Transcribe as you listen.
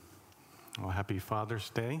Well, happy Father's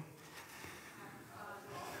Day.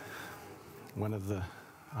 One of the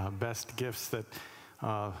best gifts that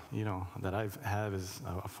that I've had as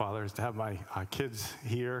a father is to have my kids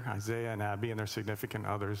here, Isaiah and Abby, and their significant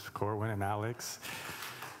others, Corwin and Alex.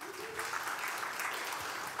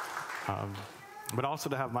 But also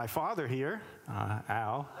to have my father here,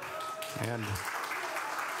 Al, and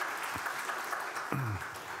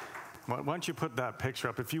why don't you put that picture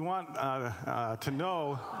up? If you want to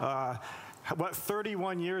know what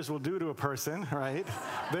 31 years will do to a person, right?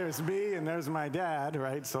 There's me and there's my dad,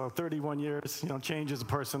 right? So 31 years, changes a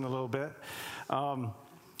person a little bit. But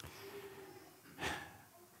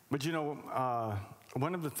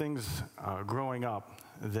one of the things growing up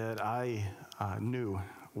that I knew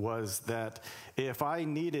was that if I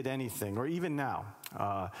needed anything, or even now,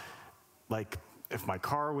 like if my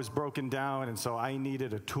car was broken down and so I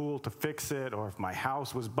needed a tool to fix it, or if my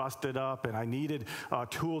house was busted up and I needed a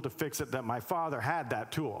tool to fix it, that my father had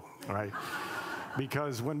that tool, right?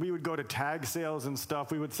 Because when we would go to tag sales and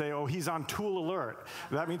stuff, we would say, oh, he's on tool alert.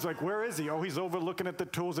 That means like, where is he? Oh, he's over looking at the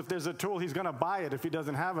tools. If there's a tool, he's going to buy it if he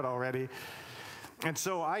doesn't have it already. And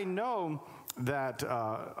so I know that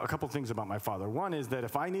a couple things about my father. One is that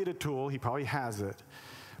if I need a tool, he probably has it.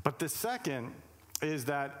 But the second is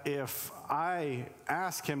that if I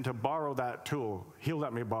ask him to borrow that tool, he'll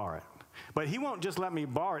let me borrow it. But he won't just let me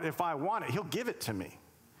borrow it. If I want it, he'll give it to me.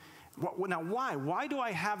 Now, why? Why do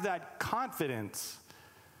I have that confidence?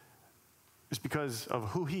 It's because of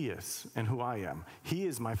who he is and who I am. He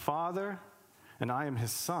is my father, and I am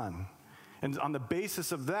his son. And on the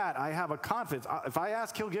basis of that, I have a confidence. If I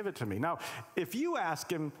ask, he'll give it to me. Now, if you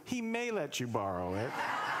ask him, he may let you borrow it.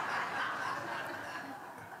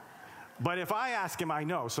 But if I ask him, I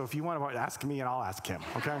know. So if you want to ask me, and I'll ask him,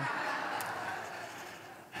 okay?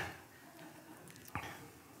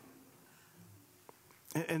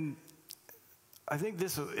 And I think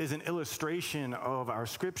this is an illustration of our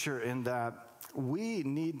scripture in that we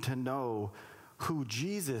need to know who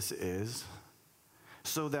Jesus is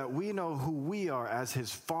so that we know who we are as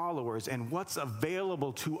his followers and what's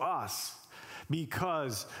available to us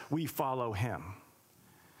because we follow him.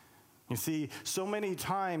 You see, so many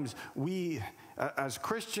times we, as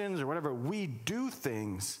Christians or whatever, we do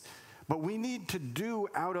things, but we need to do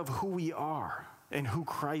out of who we are and who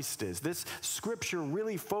Christ is. This scripture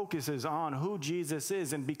really focuses on who Jesus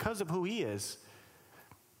is, and because of who he is,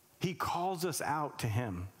 he calls us out to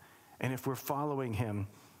him. And if we're following him,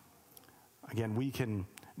 again, we can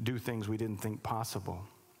do things we didn't think possible.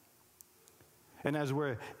 And as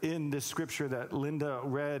we're in this scripture that Linda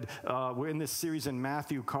read, we're in this series in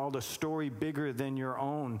Matthew called A Story Bigger Than Your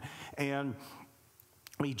Own. And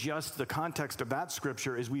the context of that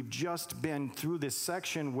scripture is we've just been through this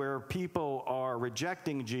section where people are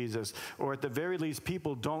rejecting Jesus, or at the very least,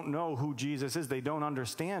 people don't know who Jesus is. They don't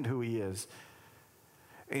understand who he is.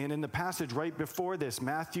 And in the passage right before this,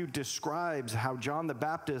 Matthew describes how John the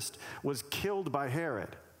Baptist was killed by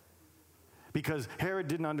Herod. Because Herod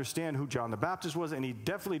didn't understand who John the Baptist was, and he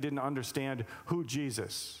definitely didn't understand who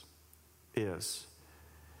Jesus is.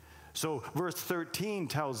 So verse 13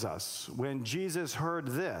 tells us, when Jesus heard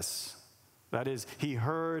this, that is, he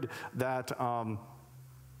heard that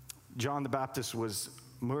John the Baptist was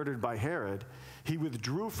murdered by Herod, he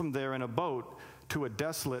withdrew from there in a boat to a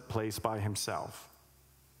desolate place by himself.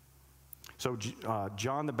 So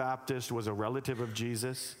John the Baptist was a relative of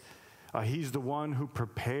Jesus. He's the one who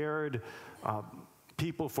prepared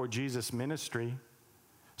people for Jesus' ministry.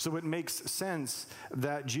 So it makes sense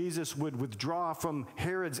that Jesus would withdraw from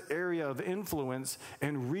Herod's area of influence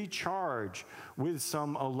and recharge with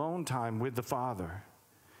some alone time with the Father.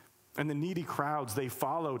 And the needy crowds, they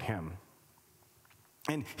followed him.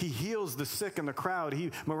 And he heals the sick in the crowd. He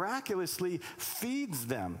miraculously feeds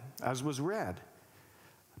them, as was read.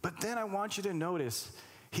 But then I want you to notice,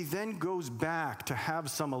 he then goes back to have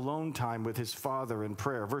some alone time with his Father in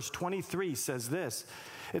prayer. Verse 23 says this.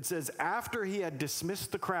 It says, after he had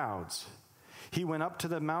dismissed the crowds, he went up to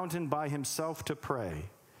the mountain by himself to pray.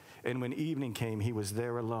 And when evening came, he was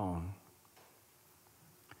there alone.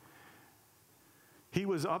 He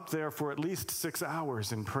was up there for at least 6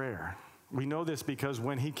 hours in prayer. We know this because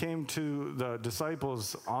when he came to the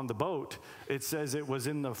disciples on the boat, it says it was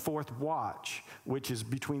in the fourth watch, which is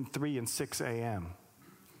between 3 and 6 a.m.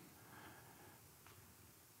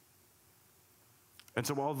 And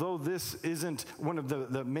so although this isn't one of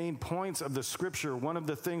the main points of the scripture, one of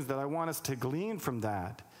the things that I want us to glean from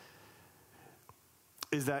that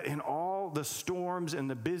is that in all the storms and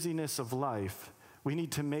the busyness of life, we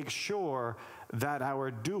need to make sure that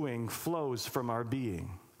our doing flows from our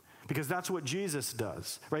being. because that's what Jesus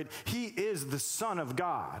does, right? He is the Son of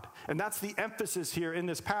God. And that's the emphasis here in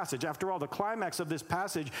this passage. After all, the climax of this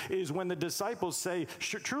passage is when the disciples say,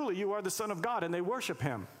 truly, you are the Son of God, and they worship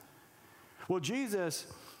him. Well, Jesus,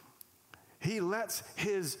 he lets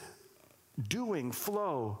his doing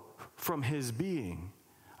flow from his being.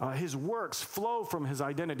 His works flow from his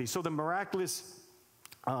identity. So the miraculous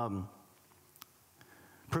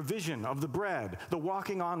provision of the bread, the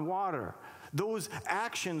walking on water, those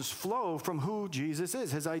actions flow from who Jesus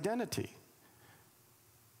is, his identity.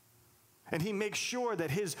 And he makes sure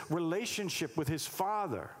that his relationship with his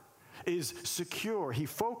Father is secure. He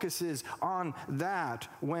focuses on that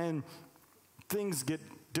when things get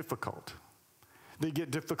difficult. They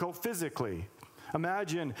get difficult physically.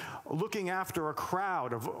 Imagine looking after a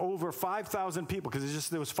crowd of over 5,000 people, because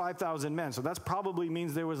there was 5,000 men, so that probably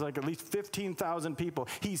means there was like at least 15,000 people.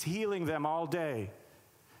 He's healing them all day.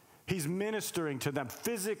 He's ministering to them,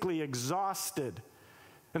 physically exhausted.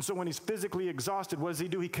 And so when he's physically exhausted, what does he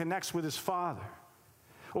do? He connects with his Father.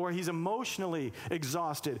 Or he's emotionally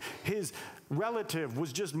exhausted. His relative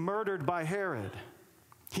was just murdered by Herod.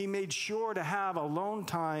 He made sure to have alone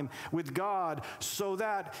time with God so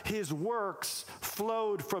that his works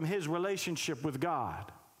flowed from his relationship with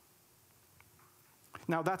God.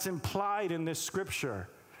 Now, that's implied in this scripture.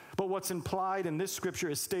 But what's implied in this scripture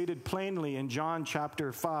is stated plainly in John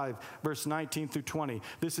chapter 5, verse 19 through 20.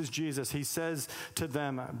 This is Jesus. He says to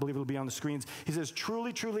them, I believe it'll be on the screens, he says,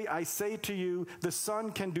 "Truly, truly, I say to you, the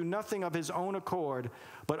Son can do nothing of his own accord,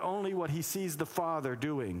 but only what he sees the Father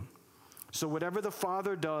doing. So whatever the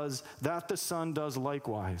Father does, that the Son does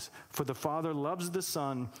likewise. For the Father loves the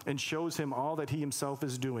Son and shows him all that he himself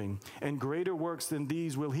is doing. And greater works than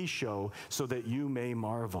these will he show, so that you may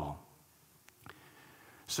marvel."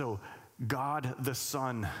 So God the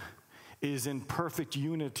Son is in perfect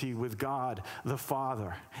unity with God the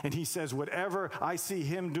Father. And he says, whatever I see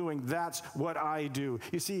him doing, that's what I do.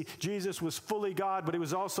 You see, Jesus was fully God, but he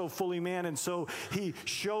was also fully man. And so he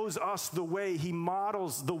shows us the way. He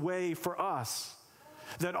models the way for us.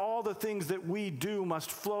 That all the things that we do must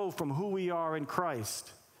flow from who we are in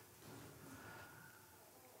Christ.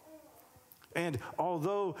 And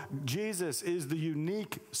although Jesus is the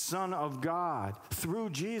unique Son of God, through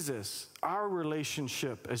Jesus, our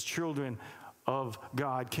relationship as children of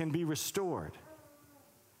God can be restored.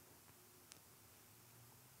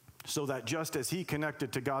 So that just as he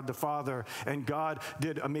connected to God the Father and God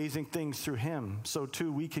did amazing things through him, so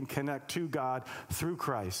too we can connect to God through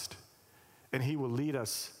Christ. And he will lead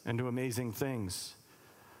us into amazing things.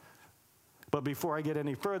 But before I get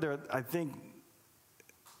any further, I think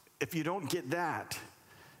if you don't get that,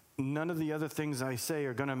 none of the other things I say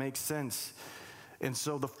are going to make sense. And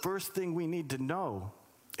so the first thing we need to know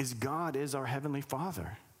is God is our Heavenly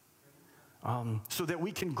Father. So that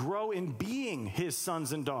we can grow in being his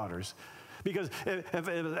sons and daughters. Because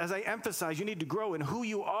as I emphasize, you need to grow in who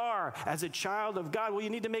you are as a child of God. Well,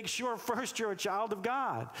 you need to make sure first you're a child of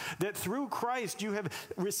God. That through Christ you have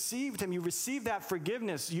received him. You received that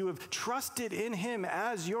forgiveness. You have trusted in him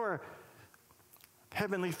as your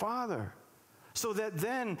Heavenly Father. So that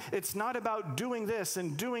then it's not about doing this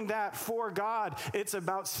and doing that for God. It's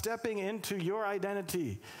about stepping into your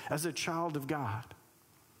identity as a child of God.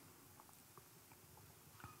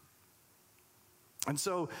 And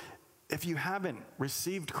so if you haven't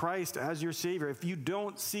received Christ as your Savior, if you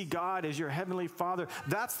don't see God as your Heavenly Father,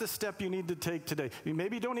 that's the step you need to take today.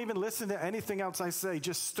 Maybe don't even listen to anything else I say.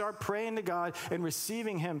 Just start praying to God and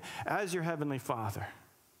receiving him as your Heavenly Father.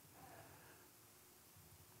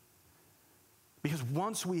 Because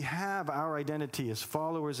once we have our identity as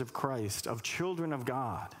followers of Christ, of children of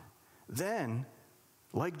God, then,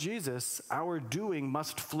 like Jesus, our doing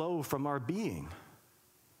must flow from our being.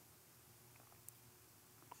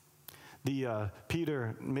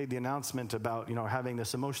 Peter made the announcement about, having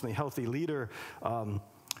this emotionally healthy leader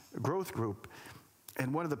growth group.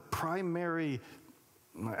 And one of the primary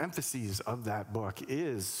emphases of that book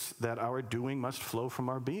is that our doing must flow from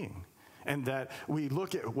our being. And that we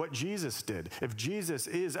look at what Jesus did. If Jesus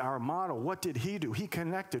is our model, what did he do? He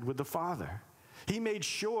connected with the Father. He made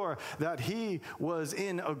sure that he was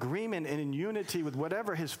in agreement and in unity with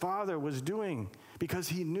whatever his Father was doing, because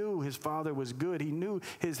he knew his Father was good. He knew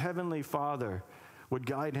his Heavenly Father would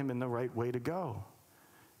guide him in the right way to go.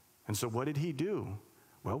 And so what did he do?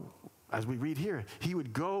 Well, as we read here, he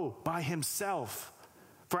would go by himself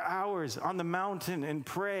for hours on the mountain and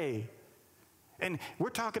pray. And we're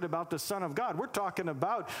talking about the Son of God. We're talking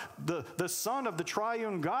about the Son of the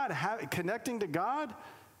triune God connecting to God.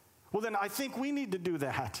 Well, then I think we need to do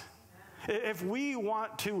that. If we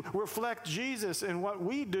want to reflect Jesus in what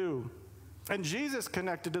we do And Jesus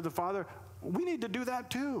connected to the Father. We need to do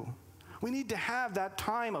that too. We need to have that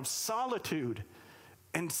time of solitude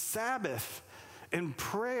and Sabbath and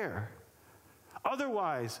prayer.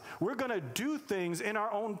 Otherwise, we're going to do things in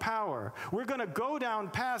our own power. We're going to go down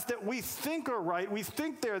paths that we think are right. We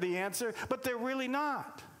think they're the answer, but they're really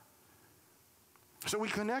not. So we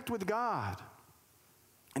connect with God,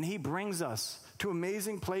 and He brings us to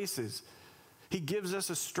amazing places. He gives us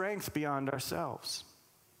a strength beyond ourselves.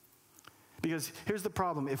 Because here's the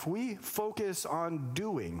problem. If we focus on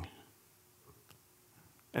doing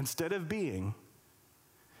instead of being,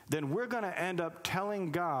 then we're going to end up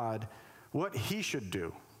telling God what He should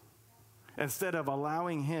do instead of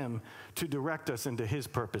allowing Him to direct us into His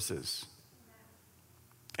purposes.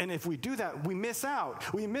 And if we do that, we miss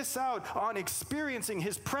out. We miss out on experiencing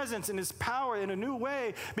His presence and His power in a new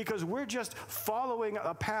way because we're just following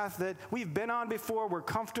a path that we've been on before. We're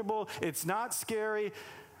comfortable. It's not scary,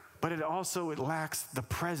 but it lacks the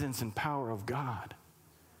presence and power of God.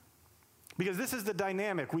 Because this is the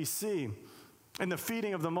dynamic we see in the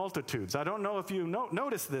feeding of the multitudes. I don't know if you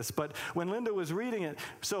noticed this, but when Linda was reading it,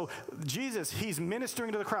 so Jesus, He's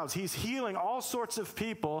ministering to the crowds. He's healing all sorts of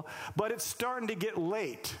people, but it's starting to get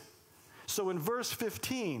late. So in verse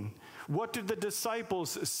 15, what did the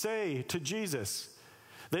disciples say to Jesus?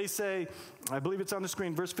 They say, I believe it's on the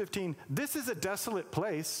screen, verse 15, "This is a desolate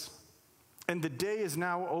place, and the day is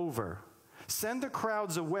now over. Send the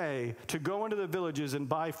crowds away to go into the villages and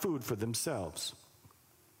buy food for themselves."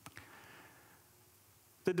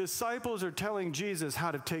 The disciples are telling Jesus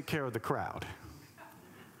how to take care of the crowd.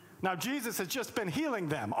 Now, Jesus has just been healing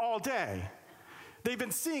them all day. They've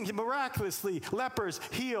been seeing Him miraculously, lepers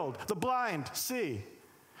healed, the blind see.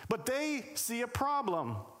 But they see a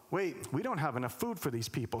problem. Wait, we don't have enough food for these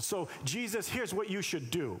people. So, Jesus, here's what you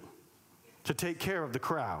should do to take care of the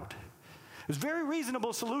crowd. It's a very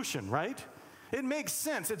reasonable solution, right? It makes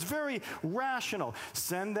sense. It's very rational.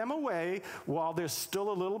 Send them away while there's still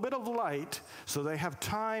a little bit of light so they have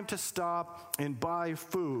time to stop and buy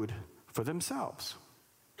food for themselves.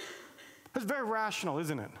 It's very rational,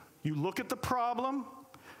 isn't it? You look at the problem,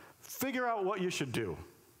 figure out what you should do.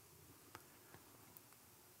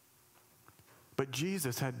 But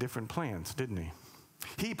Jesus had different plans, didn't He?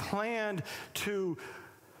 He planned to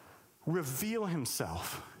reveal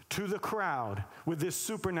Himself to the crowd with this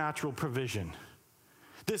supernatural provision.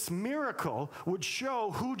 This miracle would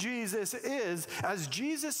show who Jesus is, as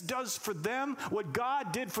Jesus does for them what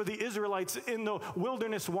God did for the Israelites in the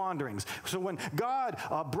wilderness wanderings. So when God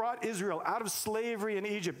brought Israel out of slavery in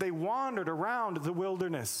Egypt, they wandered around the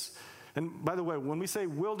wilderness. And by the way, when we say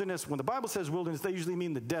wilderness, when the Bible says wilderness, they usually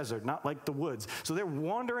mean the desert, not like the woods. So they're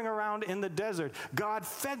wandering around in the desert. God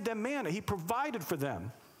fed them manna. He provided for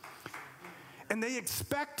them. And they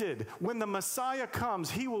expected when the Messiah comes,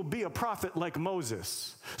 He will be a prophet like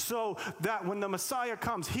Moses. So that when the Messiah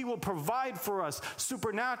comes, He will provide for us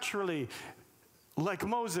supernaturally like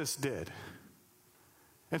Moses did.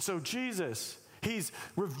 And so Jesus, He's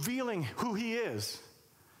revealing who He is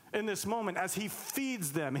in this moment as He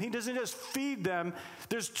feeds them. And He doesn't just feed them.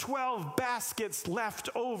 There's 12 baskets left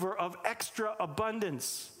over of extra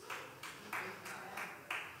abundance.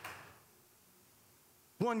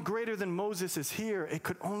 One greater than Moses is here. It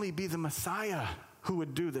could only be the Messiah who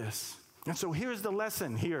would do this. And so here's the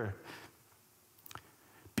lesson here.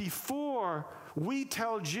 Before we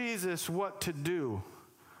tell Jesus what to do,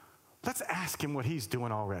 let's ask Him what He's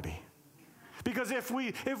doing already. Because if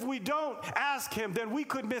we don't ask Him, then we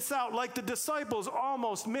could miss out like the disciples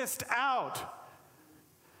almost missed out.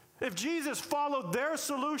 If Jesus followed their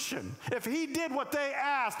solution, if He did what they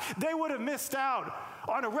asked, they would have missed out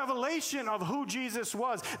on a revelation of who Jesus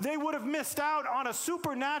was. They would have missed out on a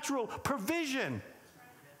supernatural provision.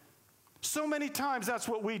 So many times that's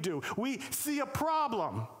what we do. We see a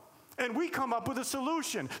problem and we come up with a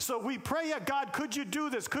solution. So we pray, God, could you do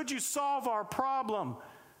this? Could you solve our problem?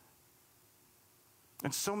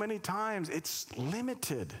 And so many times it's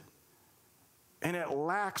limited and it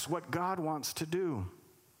lacks what God wants to do.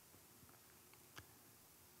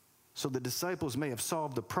 So the disciples may have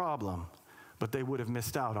solved the problem, but they would have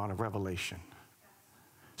missed out on a revelation.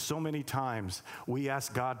 So many times we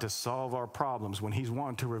ask God to solve our problems when He's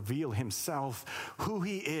wanting to reveal Himself, who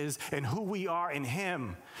He is, and who we are in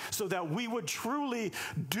Him, so that we would truly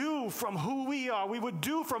do from who we are. We would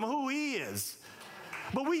do from who He is.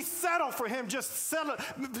 But we settle for him just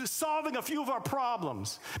solving a few of our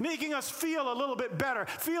problems, making us feel a little bit better,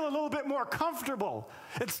 feel a little bit more comfortable,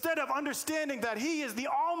 instead of understanding that he is the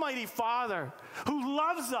Almighty Father who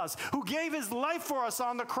loves us, who gave his life for us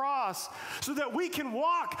on the cross so that we can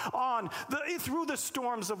walk through the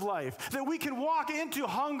storms of life, that we can walk into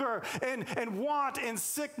hunger and want and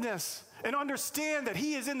sickness and understand that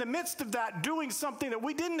he is in the midst of that doing something that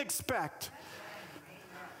we didn't expect.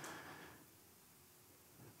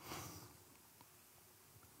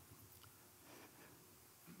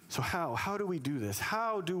 So how do we do this?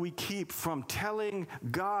 How do we keep from telling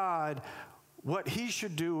God what he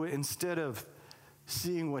should do instead of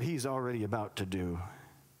seeing what he's already about to do?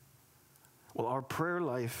 Well, our prayer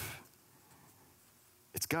life,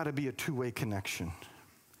 it's got to be a two-way connection.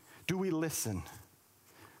 Do we listen?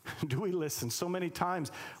 Do we listen? So many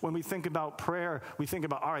times when we think about prayer, we think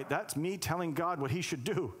about, all right, that's me telling God what he should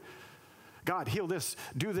do. God, heal this,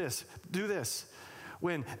 do this, do this.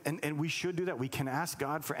 And we should do that. We can ask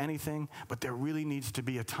God for anything, but there really needs to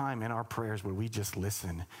be a time in our prayers where we just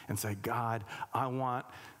listen and say, God,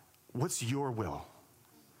 what's your will?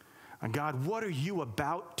 And God, what are you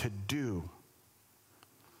about to do?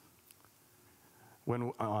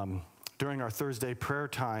 When during our Thursday prayer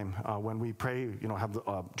time, when we pray, have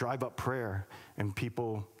the drive-up prayer, and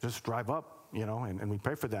people just drive up, and we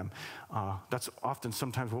pray for them. That's often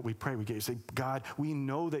sometimes what we pray. We say, God, we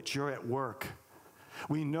know that you're at work.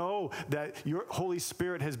 We know that your Holy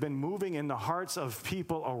Spirit has been moving in the hearts of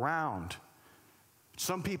people around.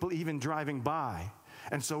 Some people even driving by.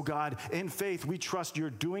 And so, God, in faith, we trust you're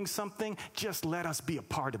doing something. Just let us be a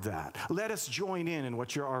part of that. Let us join in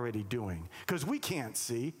what you're already doing. Because we can't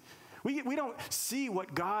see. We don't see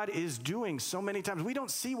what God is doing so many times. We don't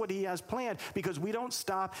see what he has planned because we don't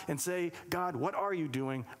stop and say, God, what are you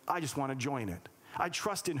doing? I just want to join it. I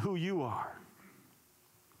trust in who you are.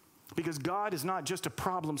 Because God is not just a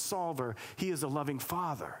problem solver. He is a loving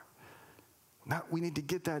Father. We need to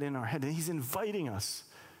get that in our head. And he's inviting us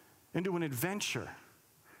into an adventure.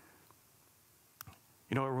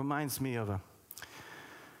 It reminds me of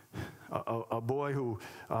a boy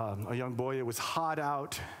a young boy, it was hot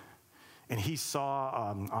out, and he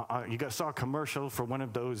saw, saw a commercial for one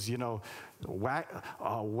of those,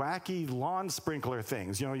 wacky lawn sprinkler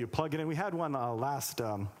things. You plug it in. We had one last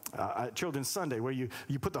Children's Sunday where you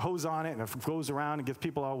put the hose on it and it goes around and gets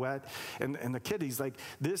people all wet. And the kid, he's like,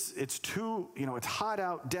 it's too, it's hot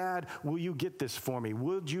out. Dad, will you get this for me?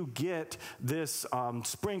 Would you get this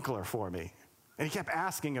sprinkler for me? And he kept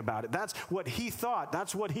asking about it. That's what he thought.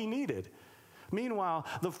 That's what he needed. Meanwhile,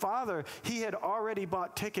 the father, he had already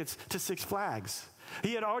bought tickets to Six Flags.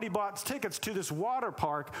 He had already bought tickets to this water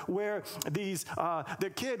park where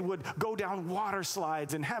the kid would go down water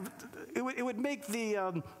slides and it would make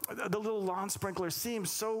the little lawn sprinkler seem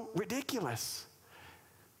so ridiculous,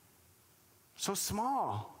 so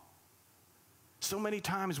small. So many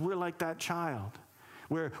times we're like that child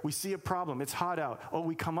where we see a problem, it's hot out. Oh,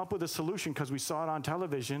 we come up with a solution because we saw it on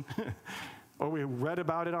television or we read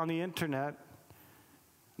about it on the internet,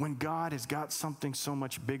 when God has got something so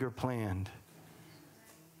much bigger planned.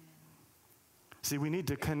 See, we need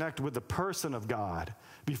to connect with the person of God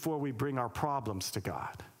before we bring our problems to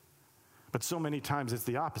God. But so many times it's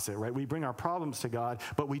the opposite, right? We bring our problems to God,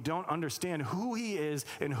 but we don't understand who he is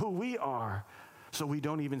and who we are, so we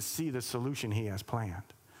don't even see the solution he has planned.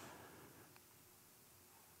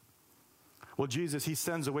 Well, Jesus, he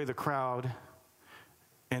sends away the crowd,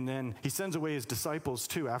 and then he sends away his disciples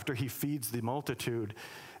too after he feeds the multitude,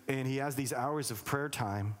 and he has these hours of prayer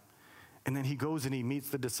time, and then he goes and he meets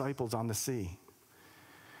the disciples on the sea.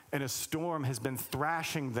 And a storm has been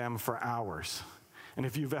thrashing them for hours. And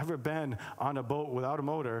if you've ever been on a boat without a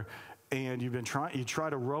motor and you try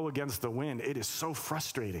to row against the wind, it is so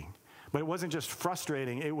frustrating. But it wasn't just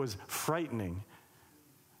frustrating, it was frightening.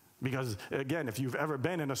 Because, again, if you've ever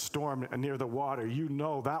been in a storm near the water, you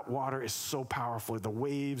know that water is so powerful. The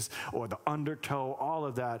waves or the undertow, all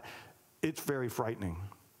of that, it's very frightening.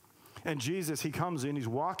 And Jesus, he comes in, he's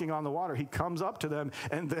walking on the water. He comes up to them,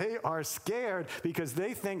 and they are scared because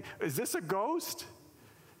they think, is this a ghost?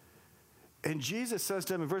 And Jesus says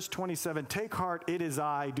to them in verse 27, take heart, it is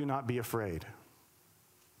I, do not be afraid.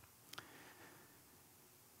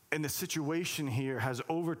 And the situation here has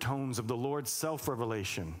overtones of the Lord's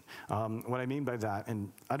self-revelation. What I mean by that,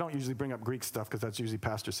 and I don't usually bring up Greek stuff because that's usually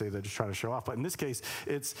pastors say they just try to show off. But in this case,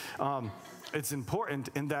 it's important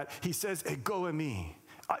in that he says, ego eimi,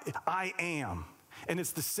 I am. And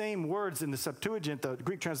it's the same words in the Septuagint, the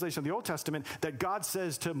Greek translation of the Old Testament, that God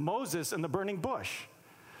says to Moses in the burning bush.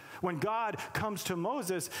 When God comes to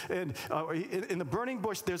Moses and in the burning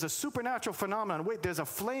bush, there's a supernatural phenomenon. Wait, there's a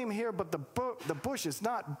flame here, but the bush is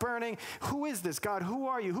not burning. Who is this, God? Who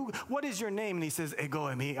are you? What is your name? And he says, Ego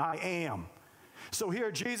eimi, I am. So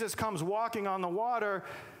here Jesus comes walking on the water,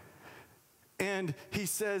 and he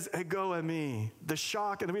says, Ego eimi. The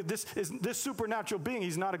shock. And this supernatural being,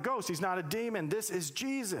 he's not a ghost. He's not a demon. This is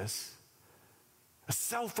Jesus. A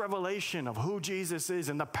self-revelation of who Jesus is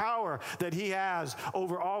and the power that he has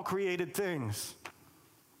over all created things.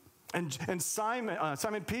 And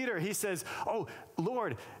Simon Peter, he says, oh,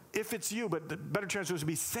 Lord, if it's you, but the better translation would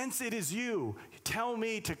be, since it is you, tell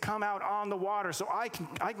me to come out on the water so I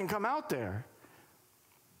can come out there.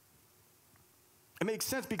 It makes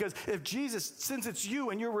sense because if Jesus, since it's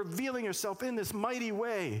you and you're revealing yourself in this mighty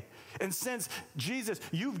way, and since Jesus,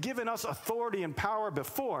 you've given us authority and power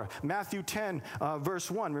before. Matthew 10,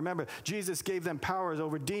 verse 1. Remember, Jesus gave them powers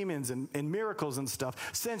over demons and miracles and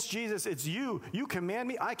stuff. Since Jesus, it's you command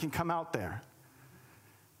me, I can come out there.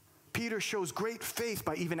 Peter shows great faith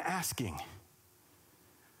by even asking,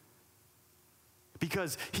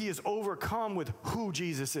 because he is overcome with who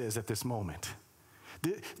Jesus is at this moment.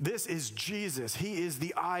 This is Jesus. He is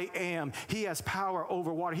the I am. He has power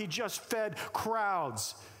over water. He just fed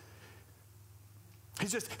crowds.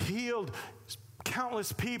 He's just healed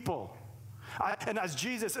countless people. And as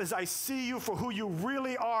Jesus, as I see you for who you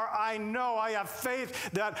really are, I know, I have faith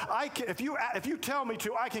that I can, if you tell me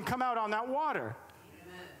to, I can come out on that water.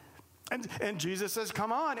 And Jesus says,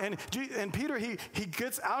 come on. And Peter, he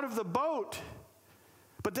gets out of the boat.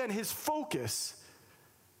 But then his focus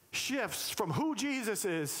shifts from who Jesus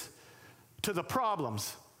is to the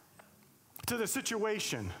problems, to the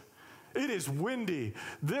situation. It is windy.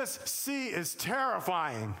 This sea is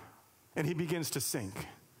terrifying. And he begins to sink.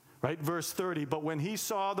 Right? Verse 30, but when he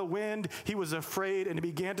saw the wind, he was afraid and he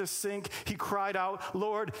began to sink. He cried out,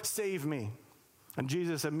 Lord, save me. And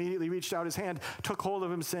Jesus immediately reached out his hand, took hold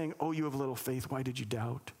of him, saying, oh, you have little faith. Why did you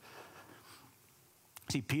doubt?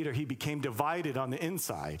 See, Peter, he became divided on the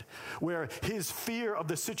inside, where his fear of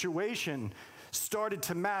the situation started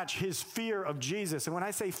to match his fear of Jesus. And when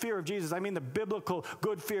I say fear of Jesus, I mean the biblical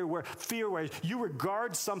good fear, where you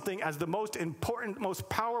regard something as the most important, most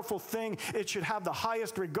powerful thing. It should have the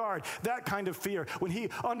highest regard. That kind of fear. When he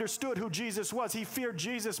understood who Jesus was, he feared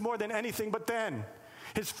Jesus more than anything. But then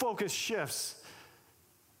his focus shifts.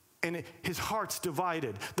 And his heart's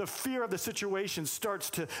divided. The fear of the situation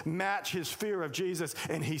starts to match his fear of Jesus,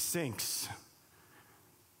 and he sinks.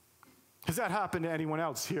 Has that happened to anyone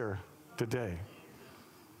else here today?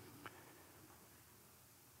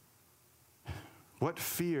 What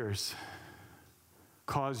fears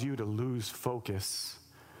cause you to lose focus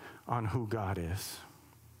on who God is?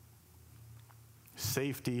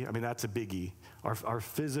 Safety, I mean, that's a biggie. Our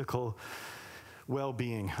physical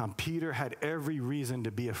well-being. Peter had every reason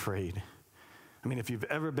to be afraid. I mean, if you've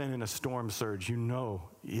ever been in a storm surge, you know,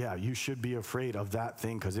 yeah, you should be afraid of that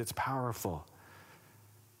thing because it's powerful.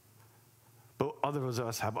 But others of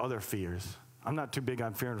us have other fears. I'm not too big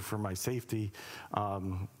on fearing for my safety,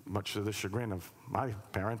 much to the chagrin of my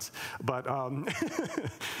parents, but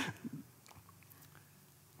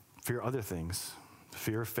fear other things.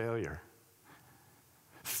 Fear of failure.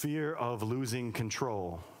 Fear of losing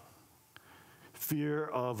control. Fear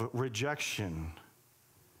of rejection.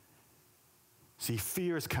 See,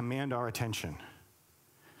 fears command our attention.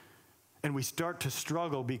 And we start to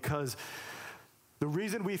struggle because the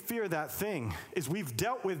reason we fear that thing is we've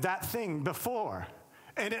dealt with that thing before,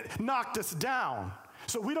 and it knocked us down.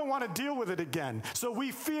 So we don't want to deal with it again. So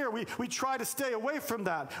we fear, we try to stay away from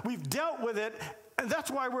that. We've dealt with it, and that's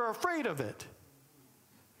why we're afraid of it.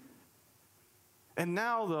 And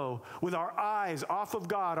now, though, with our eyes off of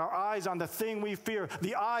God, our eyes on the thing we fear,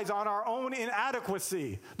 the eyes on our own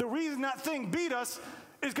inadequacy, the reason that thing beat us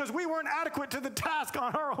is because we weren't adequate to the task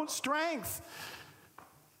on our own strength.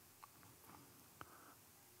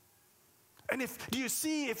 And do you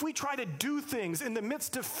see, if we try to do things in the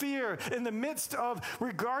midst of fear, in the midst of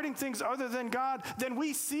regarding things other than God, then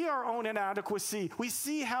we see our own inadequacy. We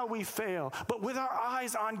see how we fail. But with our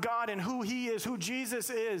eyes on God and who He is, who Jesus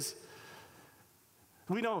is,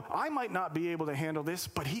 we know I might not be able to handle this,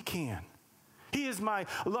 but He can. He is my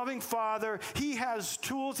loving Father. He has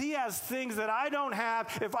tools. He has things that I don't have.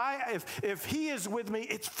 If He is with me,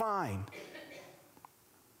 it's fine.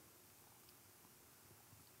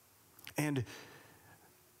 And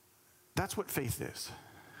that's what faith is.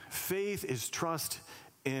 Faith is trust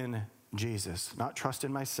in Jesus, not trust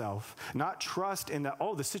in myself, not trust in that,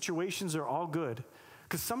 oh, the situations are all good.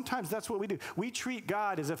 Because sometimes that's what we do. We treat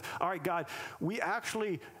God as if, all right, God, we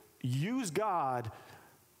actually use God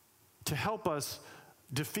to help us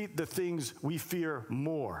defeat the things we fear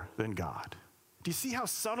more than God. Do you see how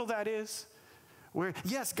subtle that is? Where,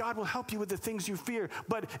 yes, God will help you with the things you fear,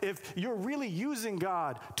 but if you're really using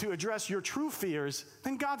God to address your true fears,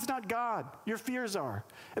 then God's not God. Your fears are.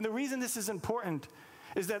 And the reason this is important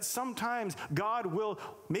is that sometimes God will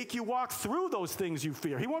make you walk through those things you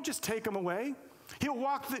fear. He won't just take them away. He'll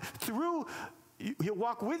walk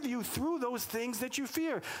with you through those things that you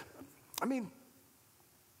fear. I mean,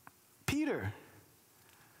 Peter,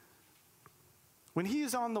 when he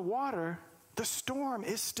is on the water, the storm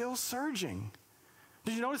is still surging.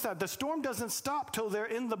 Did you notice that? The storm doesn't stop till they're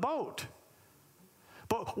in the boat.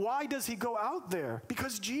 But why does he go out there?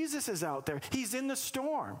 Because Jesus is out there. He's in the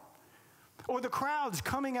storm. Or the crowds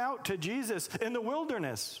coming out to Jesus in the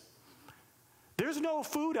wilderness. There's no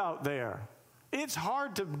food out there. It's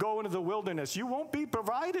hard to go into the wilderness. You won't be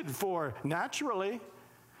provided for naturally.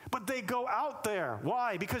 But they go out there.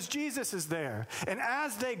 Why? Because Jesus is there. And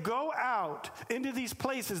as they go out into these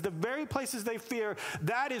places, the very places they fear,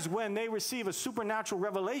 that is when they receive a supernatural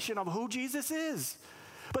revelation of who Jesus is.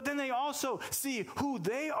 But then they also see who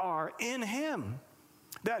they are in him.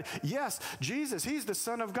 That, yes, Jesus, he's the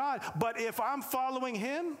Son of God. But if I'm following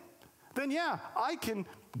him, then yeah, I can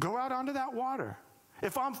go out onto that water.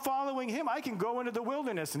 If I'm following him, I can go into the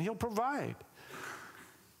wilderness and he'll provide.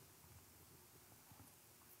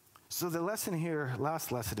 So the lesson here,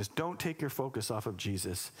 last lesson, is don't take your focus off of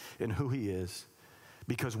Jesus and who he is.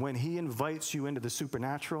 Because when he invites you into the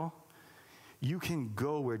supernatural, you can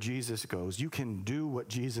go where Jesus goes. You can do what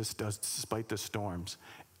Jesus does despite the storms.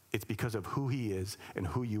 It's because of who he is and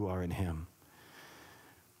who you are in him.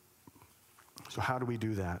 So how do we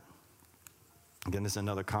do that? Again, this is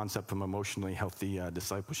another concept from emotionally healthy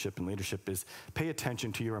discipleship and leadership is pay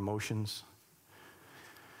attention to your emotions.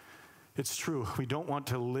 It's true. We don't want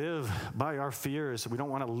to live by our fears. We don't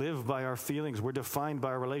want to live by our feelings. We're defined by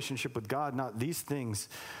our relationship with God, not these things.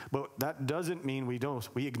 But that doesn't mean we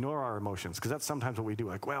ignore our emotions, because that's sometimes what we do.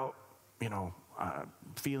 Like, well,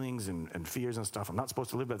 feelings and fears and stuff, I'm not supposed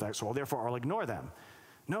to live by that, so therefore I'll ignore them.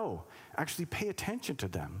 No, actually pay attention to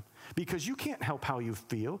them, because you can't help how you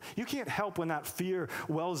feel. You can't help when that fear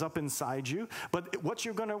wells up inside you, but what's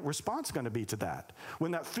your response going to be to that?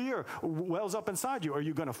 When that fear wells up inside you, are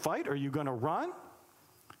you going to fight? Are you going to run?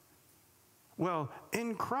 Well,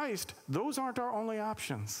 in Christ, those aren't our only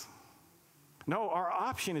options. No, our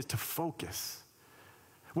option is to focus.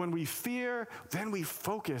 When we fear, then we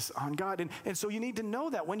focus on God. And so you need to know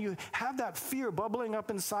that when you have that fear bubbling up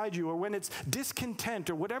inside you, or when it's discontent,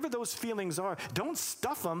 or whatever those feelings are, don't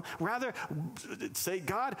stuff them. Rather, say,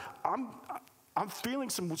 God, I'm feeling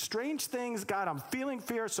some strange things. God, I'm feeling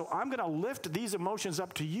fear, so I'm going to lift these emotions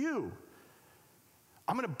up to you.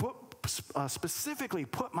 I'm going to specifically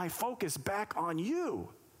put my focus back on you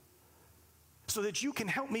so that you can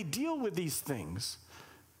help me deal with these things.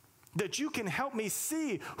 That you can help me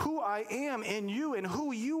see who I am in you and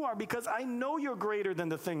who you are, because I know you're greater than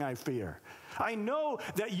the thing I fear. I know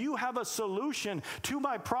that you have a solution to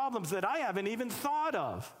my problems that I haven't even thought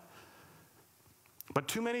of. But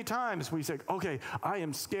too many times we say, okay, I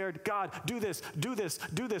am scared. God, do this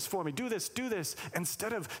for me. Do this.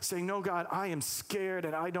 Instead of saying, no, God, I am scared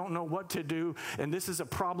and I don't know what to do. And this is a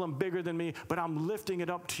problem bigger than me, but I'm lifting it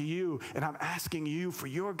up to you. And I'm asking you for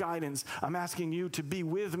your guidance. I'm asking you to be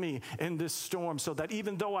with me in this storm, so that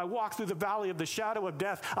even though I walk through the valley of the shadow of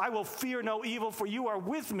death, I will fear no evil, for you are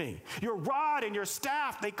with me. Your rod and your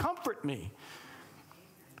staff, they comfort me.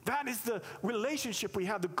 That is the relationship we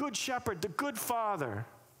have, the good shepherd, the good father.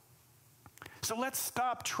 So let's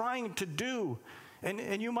stop trying to do.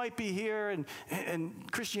 And you might be here,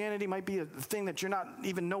 and Christianity might be a thing that you're not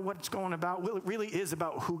even know what it's going about. Well, it really is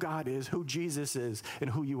about who God is, who Jesus is, and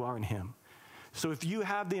who you are in him. So if you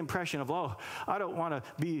have the impression of, I don't want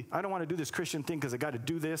to do this Christian thing because I got to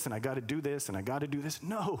do this, and I got to do this, and I got to do this.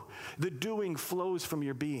 No, the doing flows from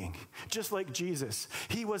your being. Just like Jesus,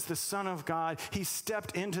 he was the Son of God. He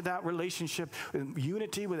stepped into that relationship in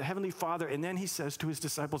unity with the Heavenly Father, and then he says to his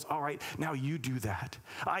disciples, all right, now you do that.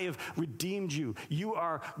 I have redeemed you. You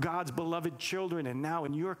are God's beloved children, and now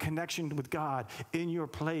in your connection with God, in your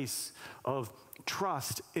place of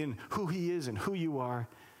trust in who he is and who you are,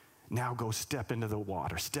 now go step into the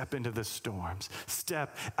water, step into the storms,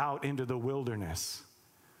 step out into the wilderness.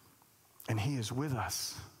 And he is with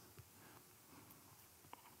us.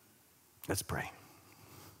 Let's pray.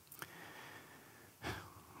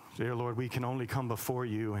 Dear Lord, we can only come before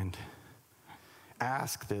you and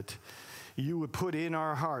ask that you would put in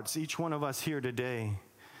our hearts, each one of us here today,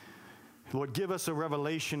 Lord, give us a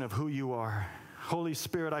revelation of who you are. Holy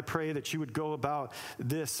Spirit, I pray that you would go about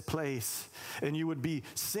this place and you would be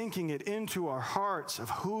sinking it into our hearts of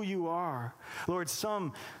who you are. Lord,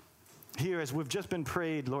 some here, as we've just been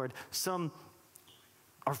prayed, Lord, some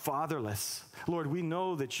are fatherless. Lord, we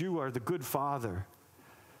know that you are the good Father.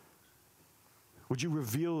 Would you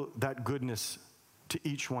reveal that goodness to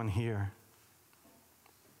each one here?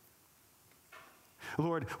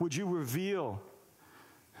 Lord, would you reveal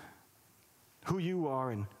who you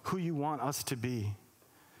are and who you want us to be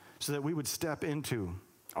so that we would step into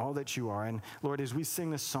all that you are. And Lord, as we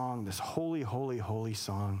sing this song, this holy, holy, holy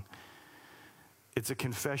song, it's a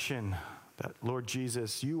confession that, Lord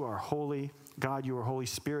Jesus, you are holy. God, you are Holy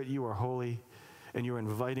Spirit, you are holy. And you're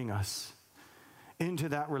inviting us into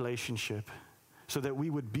that relationship so that we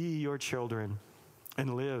would be your children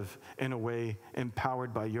and live in a way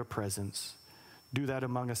empowered by your presence. Do that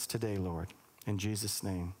among us today, Lord. In Jesus'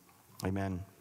 name, amen.